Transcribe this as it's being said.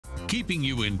Keeping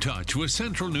you in touch with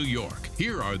Central New York,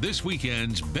 here are this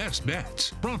weekend's best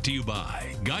bets, brought to you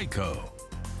by Geico.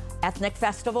 Ethnic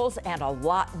festivals and a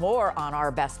lot more on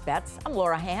our best bets. I'm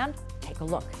Laura Hand. Take a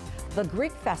look. The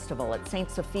Greek Festival at St.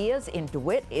 Sophia's in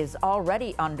DeWitt is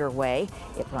already underway.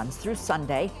 It runs through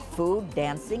Sunday. Food,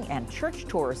 dancing, and church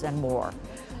tours and more.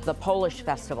 The Polish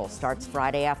Festival starts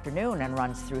Friday afternoon and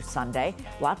runs through Sunday.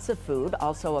 Lots of food,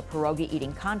 also a pierogi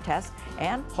eating contest,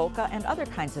 and polka and other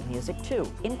kinds of music too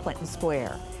in Clinton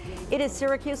Square. It is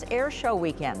Syracuse Air Show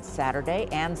weekend, Saturday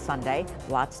and Sunday.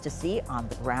 Lots to see on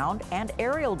the ground and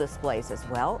aerial displays as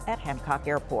well at Hancock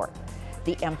Airport.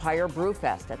 The Empire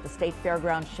Brewfest at the State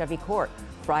Fairgrounds Chevy Court,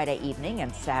 Friday evening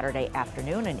and Saturday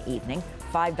afternoon and evening,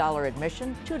 $5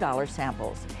 admission, $2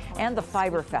 samples. And the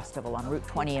Fiber Festival on Route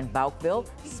 20 in Bouckville,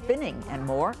 spinning and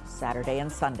more, Saturday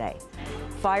and Sunday.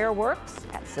 Fireworks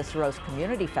at Cicero's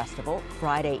Community Festival,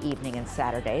 Friday evening and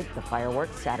Saturday, the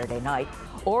fireworks Saturday night,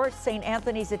 or St.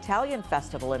 Anthony's Italian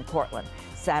Festival in Cortland,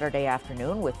 Saturday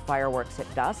afternoon with fireworks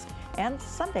at dusk, and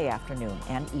Sunday afternoon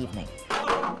and evening.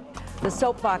 The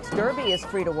Soapbox Derby is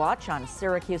free to watch on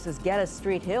Syracuse's Geddes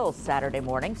Street Hills Saturday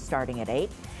morning starting at 8.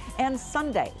 And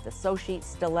Sunday, the Sochi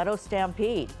Stiletto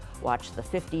Stampede. Watch the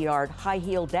 50-yard high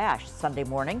heel dash Sunday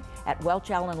morning at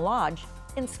Welch Allen Lodge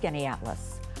in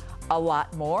Skaneateles. A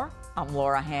lot more. I'm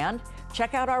Laura Hand.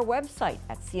 Check out our website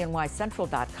at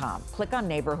cnycentral.com. Click on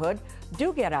Neighborhood.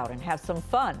 Do get out and have some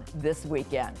fun this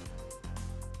weekend.